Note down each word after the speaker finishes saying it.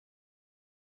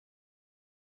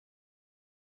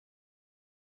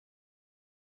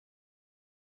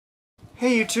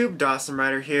Hey YouTube, Dawson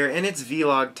Rider here, and it's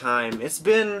vlog time. It's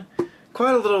been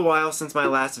quite a little while since my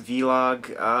last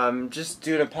vlog, just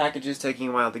due to packages taking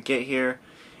a while to get here.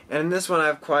 And in this one I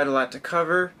have quite a lot to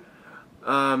cover.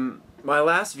 My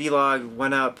last vlog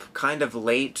went up kind of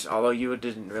late, although you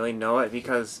didn't really know it,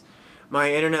 because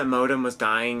my internet modem was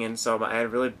dying, and so I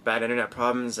had really bad internet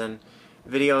problems, and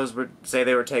videos would say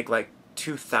they would take like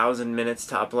 2,000 minutes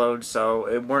to upload, so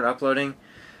it weren't uploading.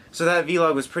 So that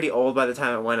vlog was pretty old by the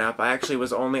time it went up. I actually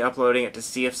was only uploading it to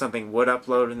see if something would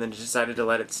upload and then decided to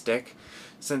let it stick,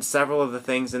 since several of the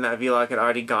things in that vlog had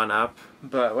already gone up.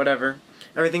 But whatever.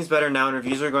 Everything's better now and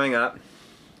reviews are going up.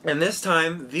 And this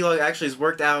time, vlog actually has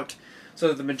worked out so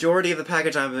that the majority of the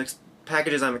packages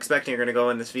I'm expecting are going to go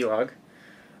in this vlog.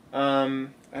 I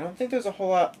don't think there's a whole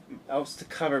lot else to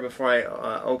cover before I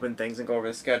open things and go over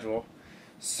the schedule.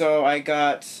 So I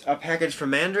got a package from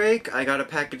Mandrake, I got a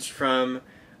package from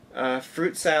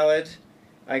Fruit Salad,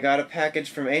 I got a package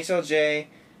from HLJ,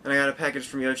 and I got a package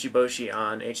from Yoshiboshi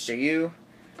on HJU.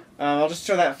 I'll just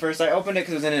show that first. I opened it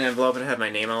because it was in an envelope and it had my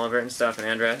name all over it and stuff, and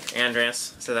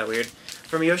Andreas said that weird.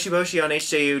 From Yoshiboshi on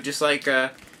HJU, just like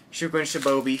Shuko and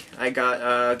Shibobi, I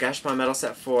got Gashapon Medal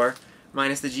Set 4,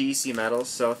 minus the GEC medals,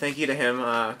 so thank you to him.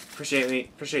 Appreciate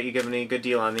you giving me a good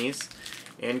deal on these,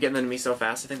 and getting them to me so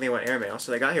fast. I think they went airmail,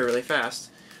 so they got here really fast.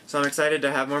 So I'm excited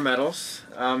to have more medals.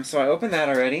 So I opened that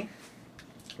already.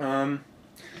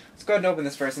 Let's go ahead and open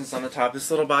this first since it's on the top. This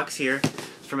little box here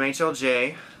is from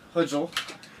HLJ. Hujl.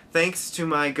 Thanks to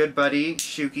my good buddy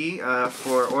Shuki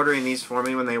for ordering these for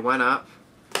me when they went up.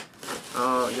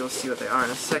 You'll see what they are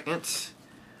in a second.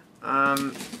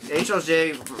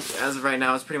 HLJ, as of right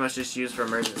now, is pretty much just used for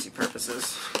emergency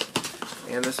purposes.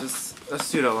 And this was a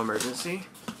pseudo-emergency.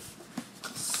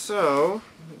 So,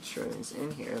 make sure everything's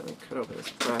in here. Let me cut open this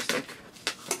plastic.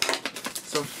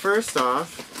 So first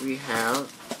off, we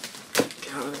have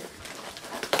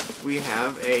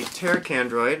a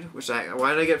Terracandroid, which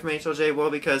why did I get from HLJ? Well,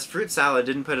 because Fruit Salad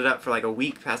didn't put it up for like a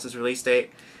week past its release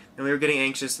date, and we were getting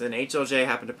anxious, and then HLJ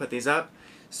happened to put these up,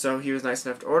 so he was nice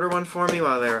enough to order one for me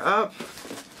while they were up,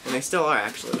 and they still are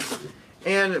actually.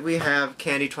 And we have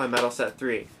Candy Toy Medal Set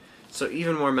 3. So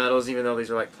even more medals, even though these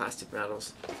are like plastic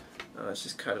medals. Let's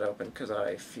just cut it open because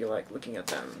I feel like looking at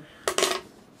them.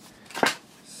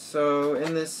 So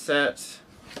in this set,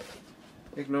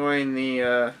 ignoring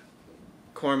the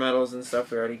core medals and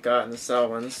stuff we already got in the cell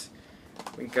ones,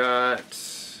 we got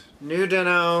New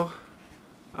Deno,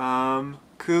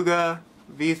 Kuga,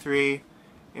 V3,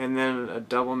 and then a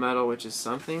double medal, which is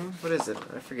something. What is it?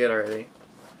 I forget already.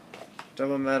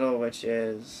 Double medal, which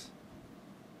is...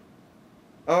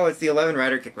 oh, it's the 11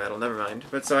 Rider Kick medal. Never mind.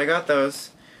 But so I got those.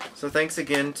 So thanks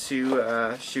again to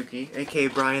Shuki, aka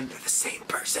Brian. They're the same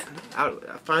person.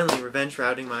 Finally, revenge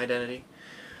routing my identity.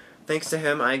 Thanks to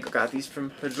him, I got these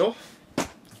from Hujl.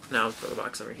 Now I'll throw the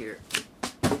box over here.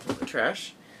 The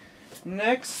trash.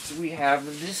 Next, we have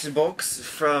this box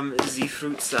from the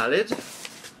Fruit Salad. It's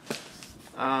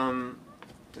kind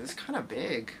of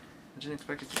big. I didn't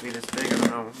expect it to be this big. I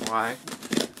don't know why.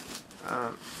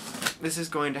 This is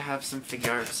going to have some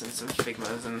Figarts and some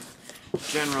Figmas and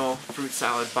general Fruit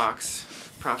Salad box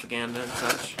propaganda and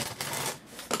such.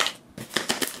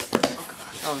 Oh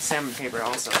gosh. Oh, the salmon paper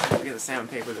also. I forget the salmon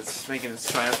paper that's making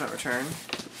its triumphant return.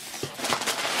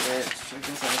 Which I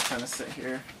guess I'll just kind of sit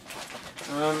here.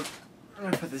 I'm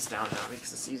going to put this down now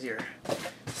because it's easier.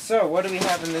 So, what do we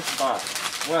have in this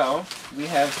box? Well, we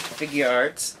have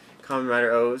Figurts, Kamen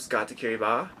Rider O's Got to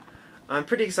Kiriba. I'm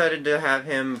pretty excited to have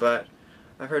him, but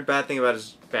I've heard bad things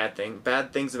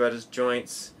about his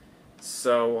joints.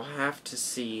 So we'll have to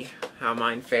see how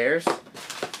mine fares.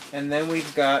 And then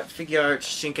we've got Figurts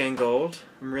Shinken Gold.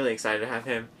 I'm really excited to have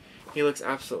him. He looks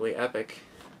absolutely epic.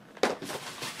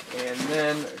 And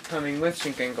then coming with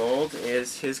Shinken Gold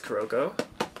is his Kuroko.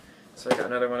 So I got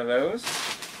another one of those.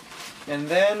 And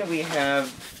then we have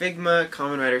Figma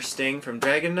Kamen Rider Sting from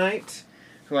Dragon Knight,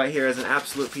 who I hear is an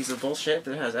absolute piece of bullshit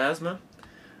that has asthma.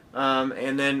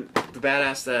 And then the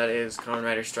badass that is Kamen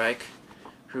Rider Strike,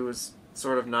 who was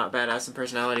sort of not badass in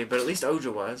personality, but at least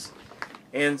Oja was.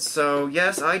 And so,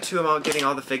 yes, I too am getting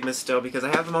all the Figmas still because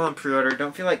I have them all on pre-order,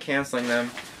 don't feel like canceling them.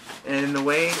 And in the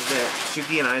way that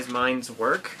Shuki and I's minds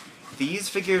work, these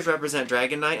figures represent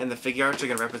Dragon Knight and the Figurts are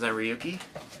going to represent Ryuki.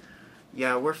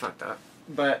 Yeah, we're fucked up.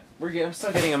 But I'm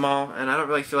still getting them all, and I don't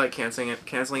really feel like canceling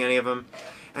any of them.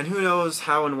 And who knows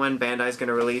how and when Bandai's going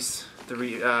to release the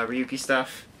Ryuki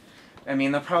stuff. I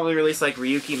mean, they'll probably release, like,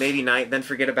 Ryuki, maybe Night, then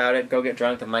forget about it, go get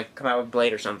drunk, and, like, come out with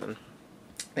Blade or something.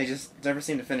 They just never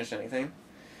seem to finish anything.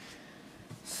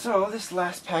 So, this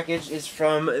last package is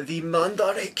from the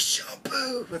Mandarake shop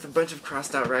with a bunch of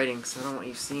crossed out writing, so I don't want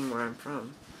you seeing where I'm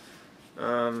from.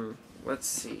 Let's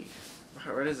see.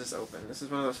 Where does this open? This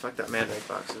is one of those fucked up Mandrake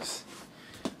boxes.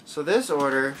 So this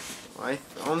order,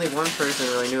 only one person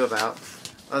really knew about,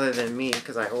 other than me,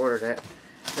 because I ordered it.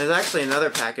 There's actually another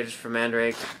package from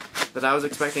Mandrake that I was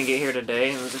expecting to get here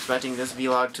today, and was expecting this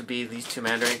vlog to be these two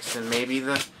Mandrakes and maybe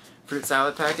the fruit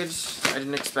salad package. I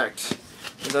didn't expect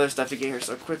this other stuff to get here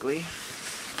so quickly.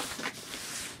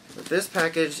 But this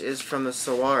package is from the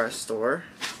Sawara store.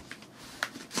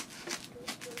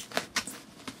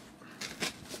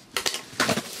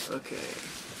 Okay.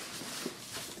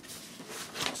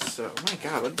 So, oh my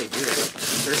god, what did they do? They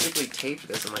surgically taped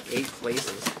this in like 8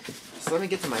 places. So let me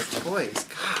get to my toys.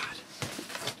 God.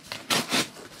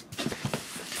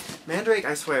 Mandrake,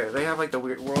 I swear, they have like the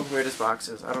world's weirdest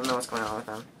boxes. I don't know what's going on with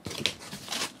them.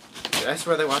 I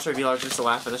swear they watch our vlogs just to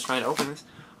laugh at us trying to open this.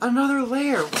 Another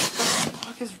layer! What the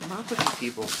fuck is wrong with these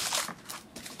people?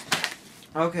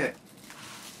 Okay.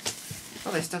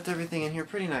 Oh, they stuffed everything in here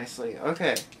pretty nicely.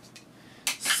 Okay.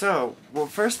 So, well,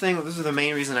 first thing, this is the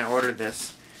main reason I ordered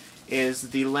this,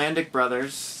 is the Landic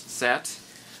Brothers set.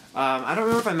 I don't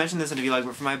remember if I mentioned this in a vlog,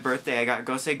 but for my birthday I got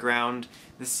Gosei Ground,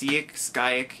 the Seiic,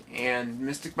 Skaiic, and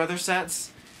Mystic Brothers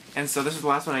sets. And so this was the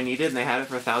last one I needed, and they had it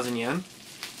for 1,000 yen.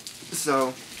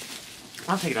 So,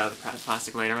 I'll take it out of the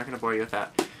plastic later, I'm not going to bore you with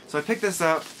that. So I picked this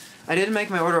up. I didn't make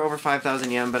my order over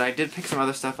 5,000 yen, but I did pick some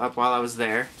other stuff up while I was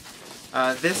there.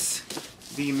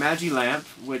 The Magi Lamp,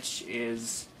 which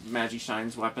is Magi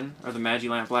Shine's weapon, or the Magi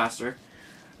Lamp Blaster.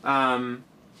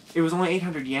 It was only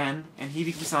 800 yen, and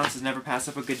Hibiki-Sans has never passed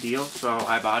up a good deal, so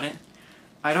I bought it.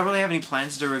 I don't really have any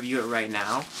plans to review it right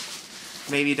now.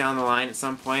 Maybe down the line at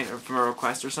some point, or from a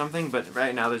request or something, but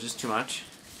right now they're just too much.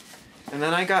 And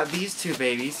then I got these two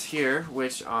babies here,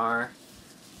 which are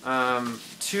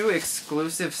 2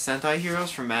 exclusive Sentai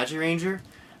heroes from Magi Ranger.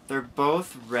 They're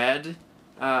both red,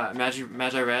 Magi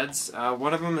Reds.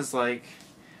 One of them is like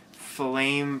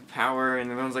flame power, and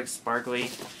the other one's like sparkly.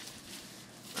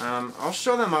 I'll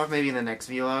show them off maybe in the next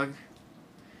vlog.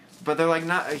 But they're like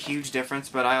not a huge difference,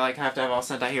 but I like have to have all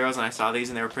Sentai heroes, and I saw these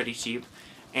and they were pretty cheap.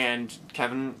 And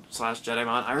Kevin /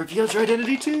 Jedimon, I revealed your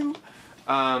identity too!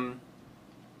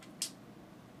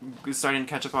 Starting to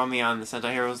catch up on me on the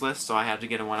Sentai Heroes list, so I had to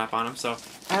get a 1-up on him. So,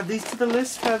 add these to the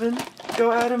list, Kevin!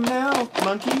 Go add them now,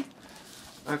 monkey!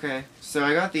 Okay, so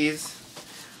I got these.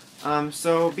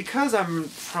 So because I'm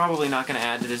probably not going to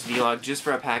add to this vlog just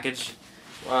for a package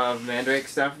of Mandrake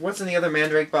stuff, what's in the other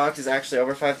Mandrake box is actually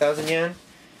over 5,000 yen,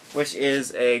 which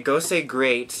is a Gosei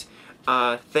Great.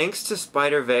 Thanks to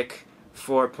Spider Vic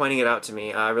for pointing it out to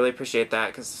me. I really appreciate that,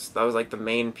 because that was like the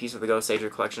main piece of the Goseiger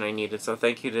collection I needed, so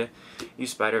thank you to you,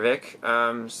 Spider Vic.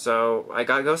 So I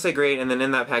got Gosei Great, and then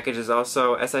in that package is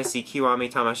also SIC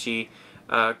Kiwami Tamashi,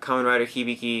 Kamen Rider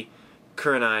Hibiki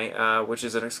Kurenai, which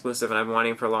is an exclusive and I've been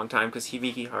wanting for a long time because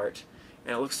Hibiki Heart,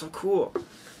 and it looks so cool.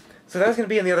 So that's going to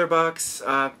be in the other box,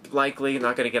 likely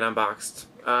not going to get unboxed.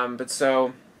 But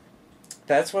so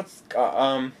that's what's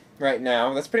right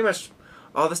now. That's pretty much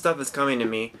all the stuff that's coming to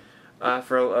me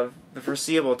for the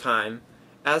foreseeable time.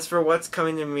 As for what's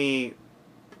coming to me,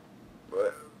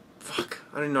 fuck,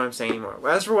 I don't even know what I'm saying anymore.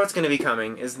 As for what's going to be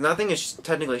coming, is nothing is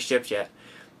technically shipped yet.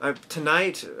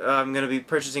 Tonight, I'm going to be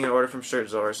purchasing an order from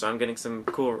ShirtZor, so I'm getting some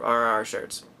cool RR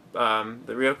shirts. The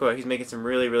Ryoko, he's making some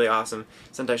really, really awesome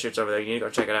Sentai shirts over there. You need to go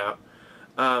check it out.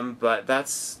 But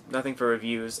that's nothing for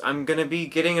reviews. I'm going to be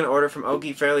getting an order from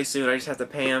Oki fairly soon. I just have to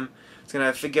pay him. It's going to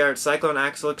have Figure Art Cyclone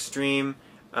Axle Extreme,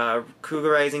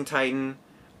 Cougar Rising Titan,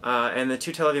 and the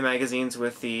 2 Television magazines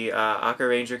with the Aka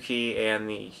Ranger key and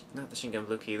the, not the Shingen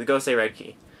Blue key, the Gosei Red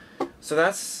key. So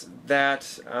that's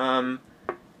that.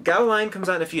 Galaline comes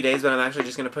out in a few days, but I'm actually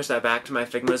just going to push that back to my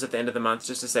Figmas at the end of the month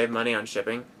just to save money on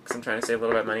shipping, because I'm trying to save a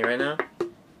little bit of money right now.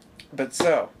 But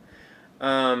so,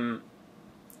 for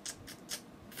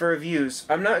reviews,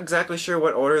 I'm not exactly sure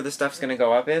what order this stuff's going to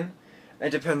go up in.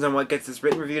 It depends on what gets this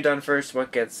written review done first,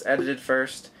 what gets edited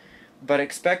first. But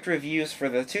expect reviews for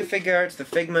the 2 Figure Arts, the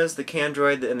Figmas, the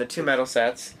Candroid, and the 2 metal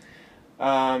sets.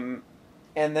 And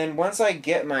then once I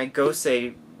get my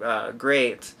Gosei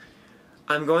Great,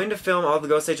 I'm going to film all the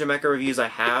Goseiger Mecha reviews I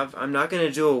have. I'm not going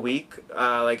to do a week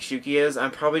like Shuki is.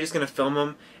 I'm probably just going to film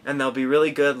them, and they'll be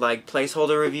really good like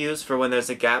placeholder reviews for when there's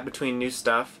a gap between new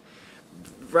stuff.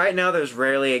 Right now there's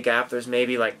rarely a gap. There's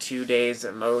maybe like 2 days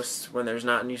at most when there's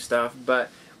not new stuff. But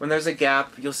when there's a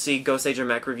gap, you'll see Goseiger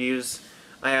Mech reviews.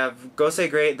 I have Gosei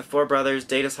Great, the 4 Brothers,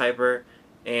 Data's Hyper,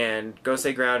 and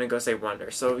Gosei Ground and Gosei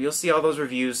Wonder. So you'll see all those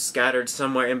reviews scattered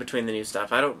somewhere in between the new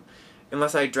stuff.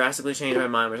 Unless I drastically change my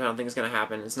mind, which I don't think is going to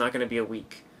happen, it's not going to be a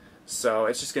week. So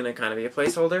it's just going to kind of be a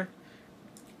placeholder.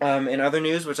 In other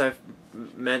news, which I've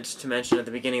meant to mention at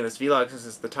the beginning of this vlog, since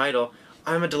it's the title,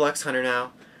 I'm a deluxe hunter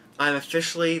now. I'm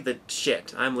officially the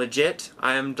shit. I'm legit.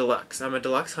 I am deluxe. I'm a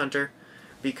deluxe hunter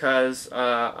because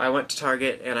I went to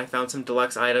Target and I found some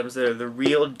deluxe items that are the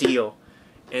real deal.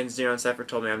 And Xeron Sephiroth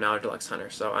told me I'm now a deluxe hunter,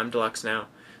 so I'm deluxe now.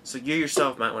 So you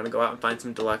yourself might want to go out and find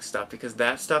some deluxe stuff because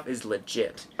that stuff is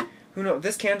legit. Who knows?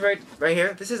 This can right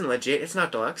here, this isn't legit. It's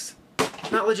not deluxe.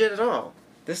 It's not legit at all.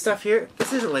 This stuff here,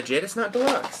 this isn't legit. It's not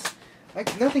deluxe.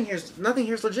 Nothing here's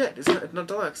legit. It's not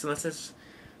deluxe unless it's.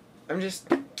 I'm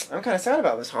kind of sad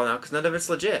about this haul now because none of it's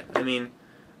legit. I mean,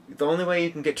 the only way you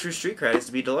can get true street cred is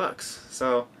to be deluxe.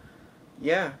 So,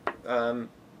 yeah.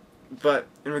 But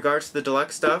in regards to the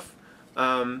deluxe stuff,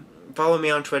 follow me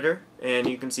on Twitter and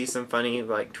you can see some funny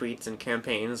like tweets and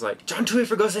campaigns like John Tui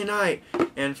for Gosei Knight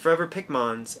and Forever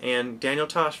Pikmons and Daniel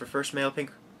Tosh for First Male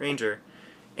Pink Ranger.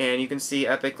 And you can see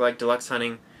epic like deluxe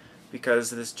hunting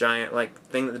because of this giant like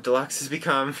thing that the deluxe has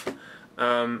become.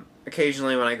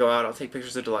 Occasionally when I go out I'll take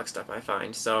pictures of deluxe stuff I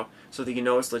find so that you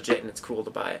know it's legit and it's cool to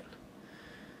buy it.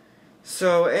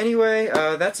 So anyway,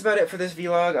 that's about it for this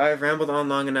vlog. I've rambled on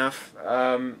long enough.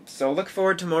 So look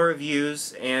forward to more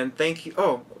reviews and thank you.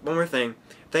 Oh, one more thing.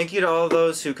 Thank you to all of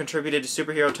those who contributed to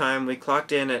Superhero Time. We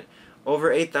clocked in at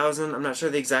over 8,000. I'm not sure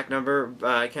the exact number.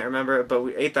 I can't remember,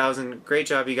 but 8,000. Great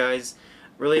job, you guys.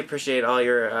 Really appreciate all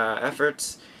your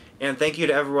efforts. And thank you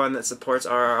to everyone that supports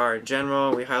RRR in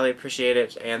general. We highly appreciate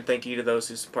it. And thank you to those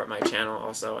who support my channel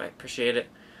also. I appreciate it.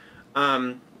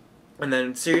 And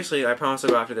then, seriously, I promise I'll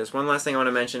go after this. One last thing I want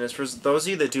to mention is for those of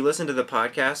you that do listen to the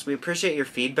podcast, we appreciate your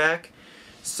feedback.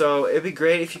 So it'd be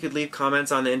great if you could leave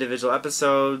comments on the individual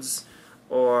episodes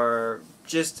or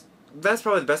just, that's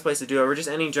probably the best place to do it, or just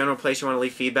any general place you want to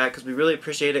leave feedback because we really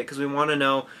appreciate it because we want to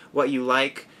know what you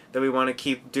like that we want to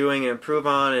keep doing and improve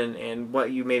on and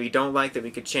what you maybe don't like that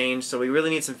we could change. So we really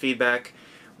need some feedback.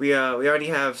 We already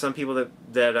have some people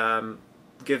that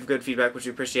give good feedback, which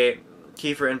we appreciate.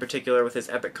 Kiefer in particular with his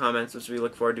epic comments, which we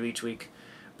look forward to each week.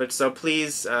 But so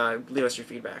please leave us your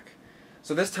feedback.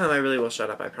 So this time I really will shut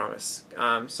up, I promise.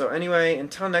 So anyway,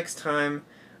 until next time,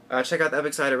 check out the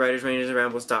epic site at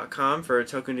writersrangersandrambles.com for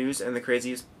Toku News and the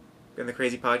crazy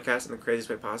podcast in the craziest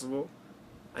way possible.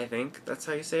 I think that's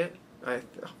how you say it. I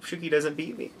hope Shuki doesn't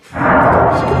beat me.